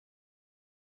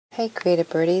Hey creative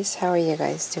birdies, how are you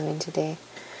guys doing today?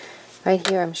 Right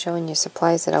here I'm showing you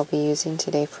supplies that I'll be using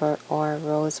today for our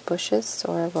rose bushes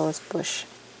or a rose bush.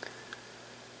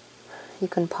 You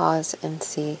can pause and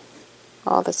see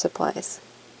all the supplies.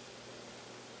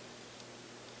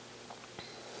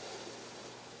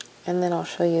 And then I'll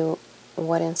show you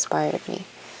what inspired me.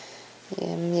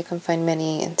 You can find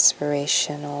many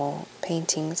inspirational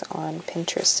paintings on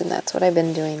Pinterest, and that's what I've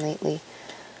been doing lately.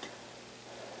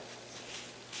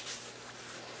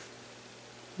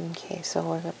 Okay, so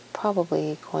we're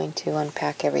probably going to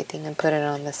unpack everything and put it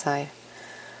on the side.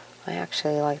 I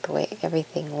actually like the way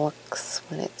everything looks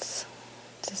when it's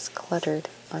just cluttered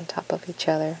on top of each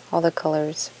other. All the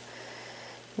colors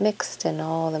mixed and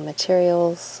all the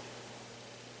materials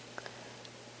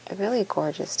are really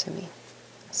gorgeous to me.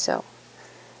 So,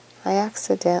 I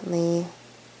accidentally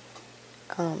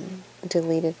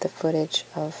deleted the footage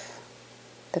of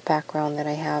the background that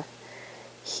I have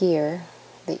here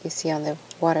that you see on the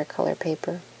watercolor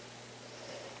paper.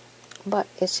 But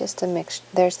it's just a mix.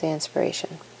 There's the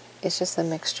inspiration. It's just a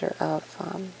mixture of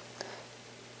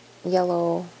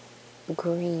yellow,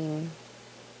 green,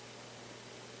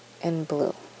 and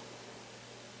blue.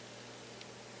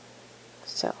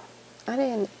 So, I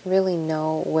didn't really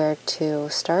know where to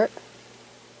start,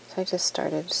 so I just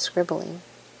started scribbling.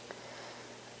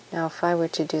 Now, if I were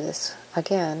to do this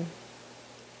again,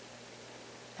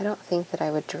 I don't think that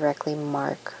I would directly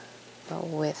mark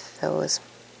with those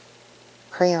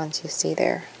crayons you see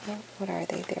there. What are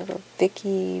they? They're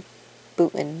Vicky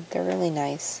Booten. They're really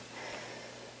nice.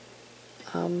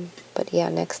 But yeah,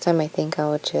 next time I think I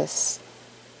would just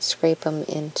scrape them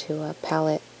into a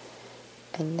palette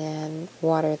and then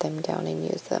water them down and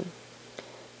use them.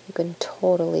 You can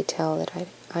totally tell that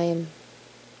I am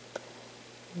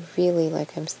really,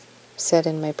 like I've said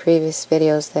in my previous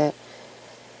videos, that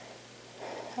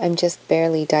I'm just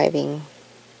barely diving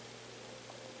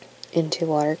into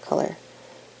watercolor.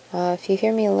 If you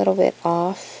hear me a little bit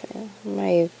off,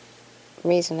 my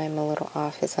reason I'm a little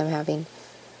off is I'm having,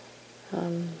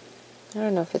 I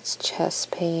don't know if it's chest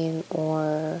pain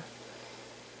or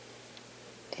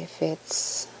if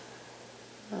it's,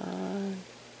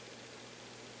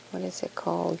 what is it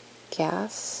called,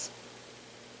 gas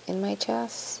in my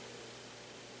chest.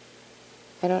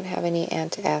 I don't have any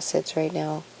antacids right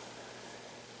now,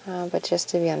 but just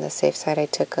to be on the safe side, I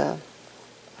took a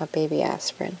baby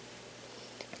aspirin.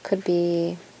 Could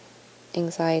be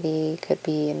anxiety, could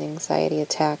be an anxiety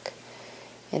attack,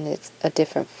 and it's a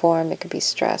different form. It could be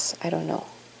stress. I don't know,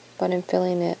 but I'm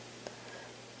feeling it.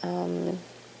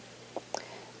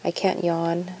 I can't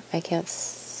yawn. I can't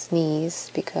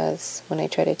sneeze because when I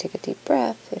try to take a deep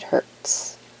breath, it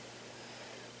hurts.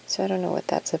 So I don't know what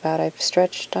that's about. I've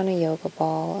stretched on a yoga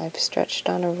ball. I've stretched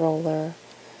on a roller.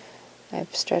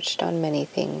 I've stretched on many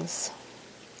things,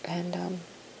 and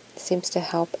it seems to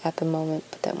help at the moment.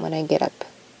 But then when I get up,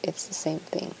 it's the same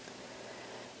thing.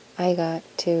 I got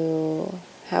to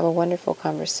have a wonderful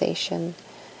conversation,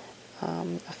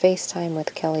 a FaceTime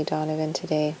with Kelly Donovan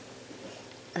today,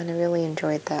 and I really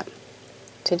enjoyed that.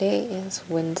 Today is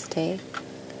Wednesday,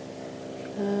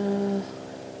 the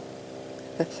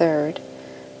 3rd,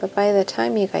 but by the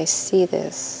time you guys see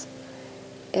this,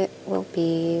 it will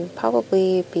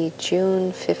probably be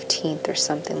June 15th or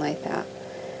something like that.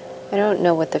 I don't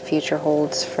know what the future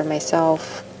holds for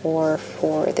myself or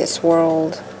for this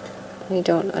world. I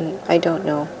don't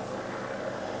know.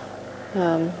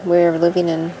 We're living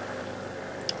in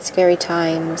scary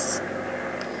times.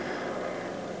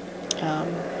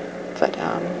 But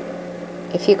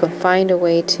if you can find a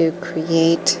way to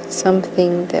create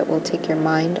something that will take your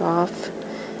mind off,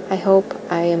 I hope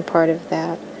I am part of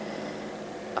that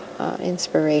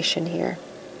inspiration here.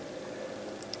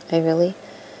 I really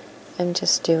am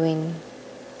just doing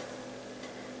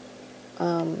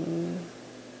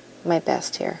my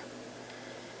best here.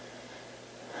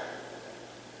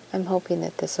 I'm hoping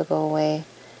that this will go away.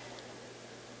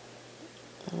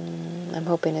 I'm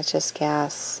hoping it's just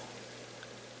gas.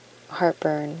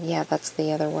 Heartburn. Yeah, that's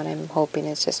the other one. I'm hoping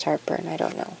it's just heartburn. I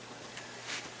don't know.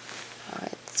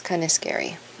 It's kind of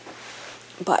scary.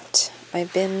 But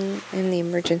I've been in the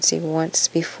emergency once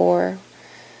before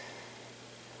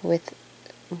with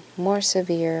more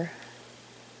severe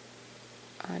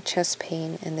chest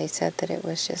pain, and they said that it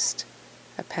was just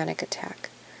a panic attack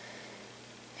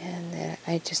and that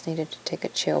I just needed to take a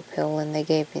chill pill, and they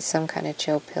gave me some kind of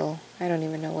chill pill. I don't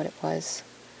even know what it was.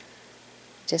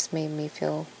 It just made me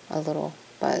feel a little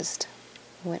buzzed.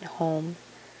 I went home,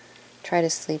 tried to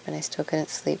sleep, and I still couldn't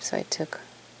sleep, so I took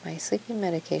my sleeping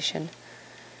medication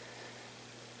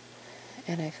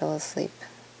and I fell asleep.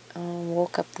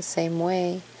 Woke up the same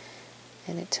way,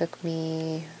 and it took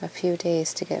me a few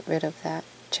days to get rid of that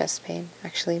chest pain.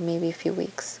 Actually, maybe a few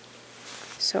weeks.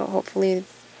 So hopefully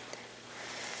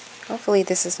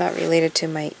this is not related to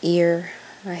my ear.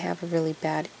 I have a really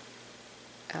bad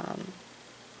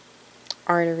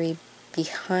artery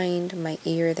behind my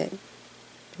ear that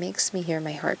makes me hear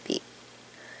my heartbeat.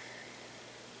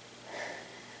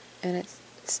 And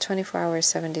it's 24 hours,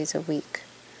 7 days a week.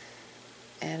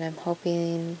 And I'm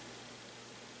hoping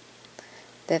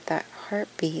that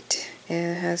heartbeat,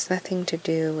 it has nothing to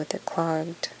do with a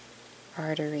clogged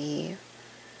artery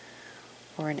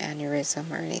or an aneurysm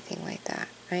or anything like that.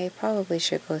 I probably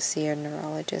should go see a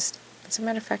neurologist. As a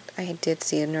matter of fact, I did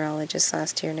see a neurologist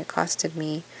last year, and it costed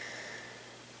me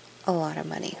a lot of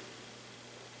money.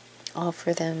 All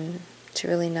for them to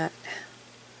really not...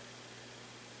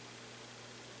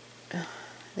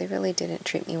 They really didn't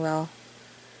treat me well.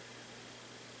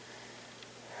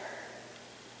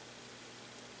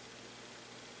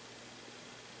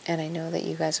 And I know that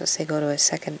you guys will say go to a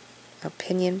second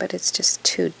opinion, but it's just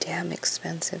too damn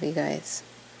expensive, you guys.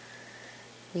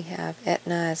 We have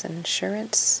Aetna as an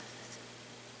insurance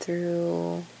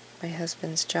through my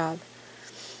husband's job,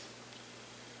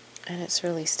 and it's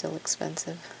really still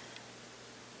expensive.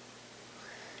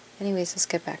 Anyways, let's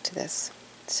get back to this.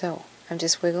 So, I'm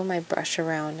just wiggling my brush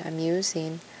around. I'm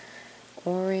using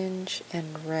orange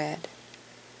and red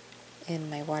in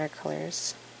my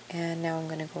watercolors. And now I'm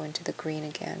going to go into the green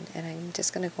again, and I'm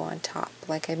just going to go on top.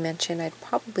 Like I mentioned, I'd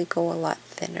probably go a lot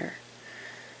thinner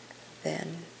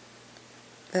than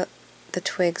the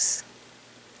twigs,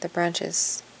 the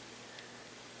branches,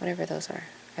 whatever those are.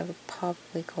 I would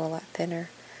probably go a lot thinner,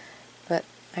 but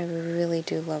I really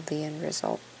do love the end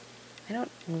result. I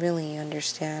don't really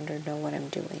understand or know what I'm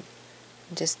doing.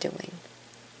 I'm just doing.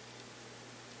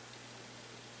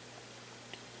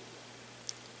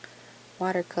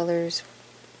 Watercolors,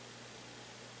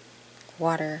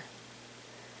 water,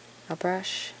 a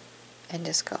brush, and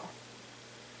just go.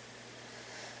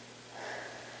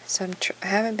 So I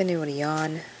haven't been able to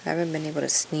yawn. I haven't been able to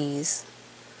sneeze.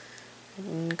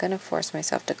 I'm gonna force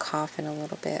myself to cough in a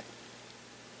little bit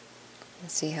and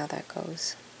see how that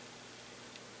goes.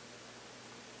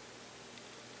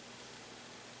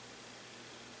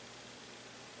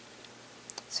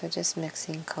 So just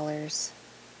mixing colors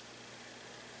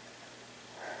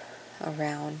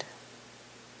around.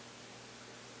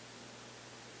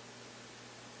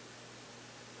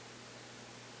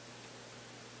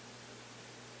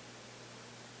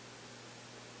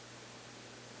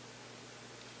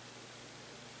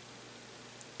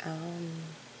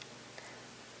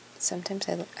 Sometimes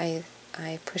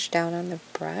I push down on the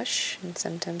brush, and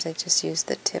sometimes I just use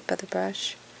the tip of the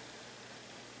brush.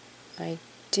 I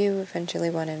do eventually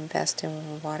want to invest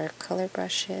in watercolor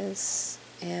brushes,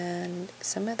 and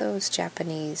some of those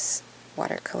Japanese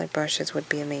watercolor brushes would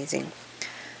be amazing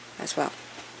as well.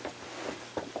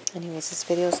 Anyways, this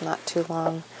video is not too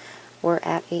long. We're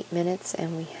at 8 minutes,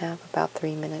 and we have about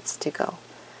 3 minutes to go.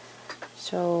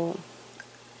 So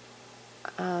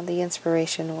the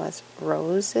inspiration was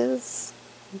roses,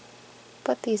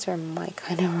 but these are my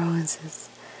kind of roses.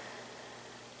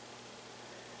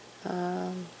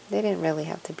 They didn't really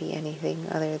have to be anything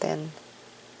other than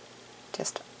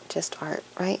just art,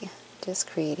 right? Just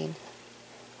creating.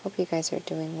 Hope you guys are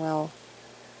doing well.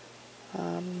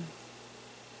 And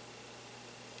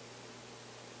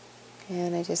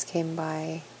I just came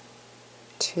by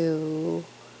to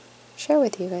share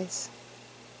with you guys.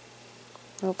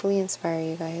 Hopefully inspire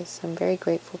you guys. I'm very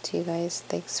grateful to you guys.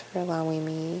 Thanks for allowing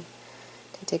me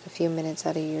to take a few minutes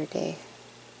out of your day.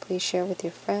 Please share with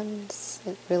your friends.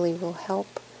 It really will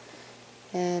help.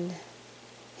 And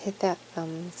hit that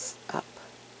thumbs up.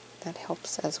 That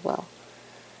helps as well.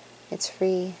 It's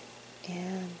free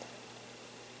and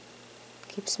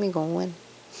keeps me going.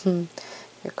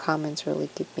 Your comments really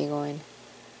keep me going.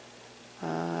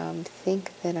 I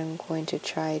think that I'm going to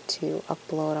try to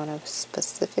upload on a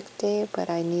specific day, but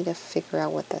I need to figure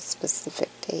out what that specific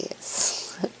day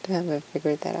is. I haven't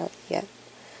figured that out yet.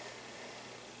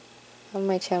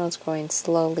 My channel's growing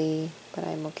slowly, but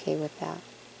I'm okay with that.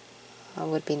 It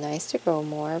would be nice to grow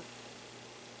more,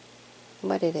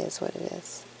 but it is what it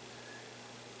is.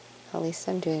 At least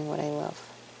I'm doing what I love.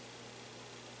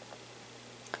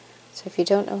 So if you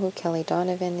don't know who Kelly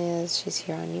Donovan is, she's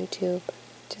here on YouTube.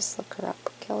 Just look her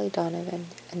up, Kelly Donovan,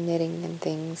 and knitting and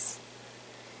things.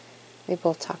 We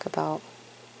both talk about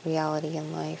reality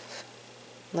in life.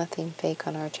 Nothing fake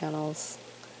on our channels.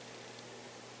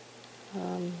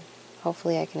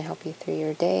 Hopefully I can help you through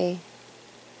your day.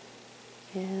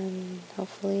 And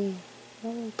hopefully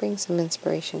I'll bring some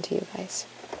inspiration to you guys.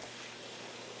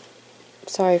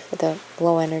 Sorry for the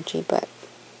low energy, but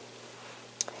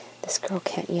girl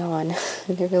can't yawn,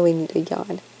 and I really need to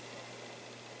yawn.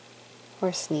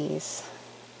 Or sneeze.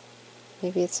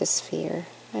 Maybe it's just fear.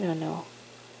 I don't know.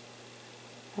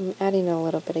 I'm adding a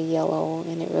little bit of yellow,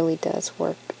 and it really does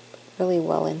work really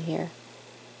well in here.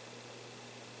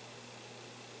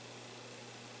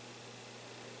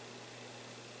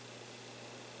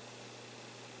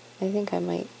 I think I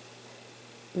might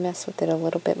mess with it a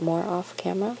little bit more off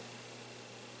camera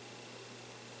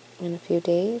in a few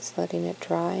days, letting it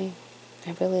dry.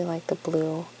 I really like the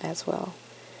blue as well.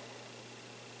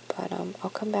 But I'll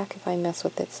come back if I mess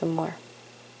with it some more.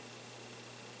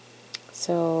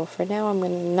 So for now,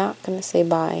 I'm not going to say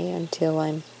bye until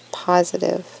I'm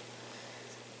positive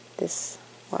this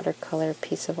watercolor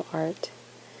piece of art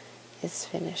is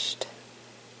finished.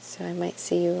 So I might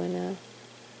see you in a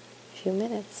few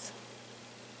minutes.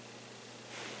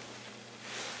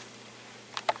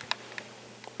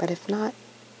 But if not,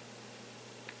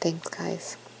 thanks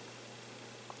guys.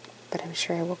 But I'm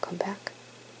sure I will come back.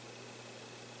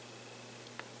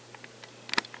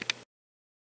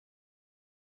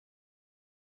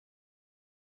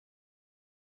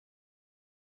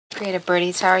 Creative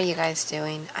Birdies, how are you guys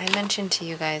doing? I mentioned to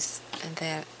you guys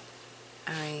that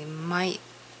I might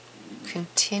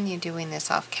continue doing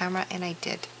this off camera, and I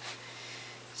did.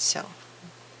 So,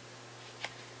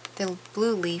 the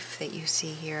blue leaf that you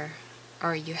see here,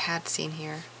 or you had seen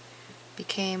here,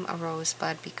 became a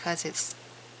rosebud because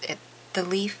the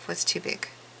leaf was too big.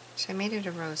 So I made it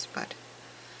a rosebud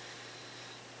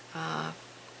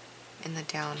in the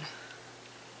down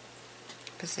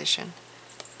position.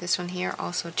 This one here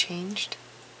also changed,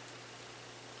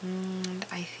 and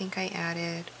I think I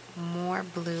added more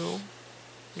blue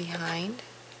behind.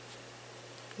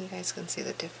 You guys can see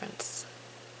the difference.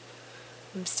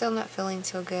 I'm still not feeling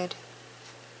so good,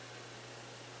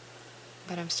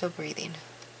 but I'm still breathing.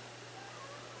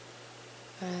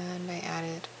 And I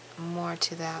added more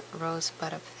to that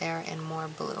rosebud up there and more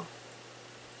blue.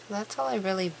 So that's all I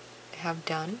really have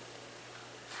done.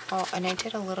 Oh, and I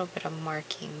did a little bit of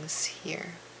markings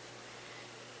here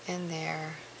and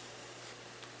there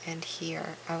and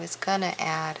here. I was gonna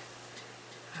add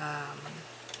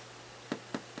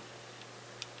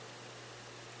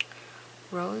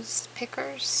rose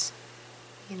pickers,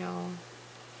 you know,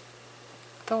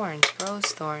 thorns, rose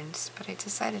thorns, but I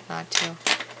decided not to.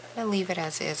 I'm gonna leave it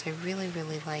as is. I really,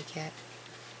 really like it.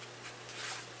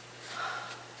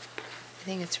 I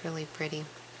think it's really pretty.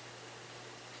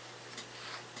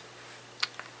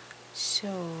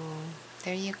 So,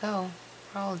 there you go.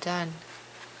 We're all done.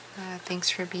 Thanks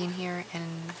for being here,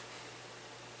 and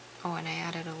oh, and I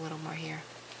added a little more here.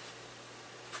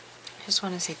 I just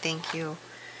want to say thank you,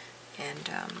 and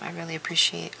I really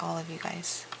appreciate all of you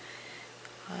guys.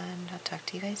 And I'll talk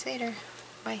to you guys later.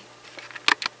 Bye.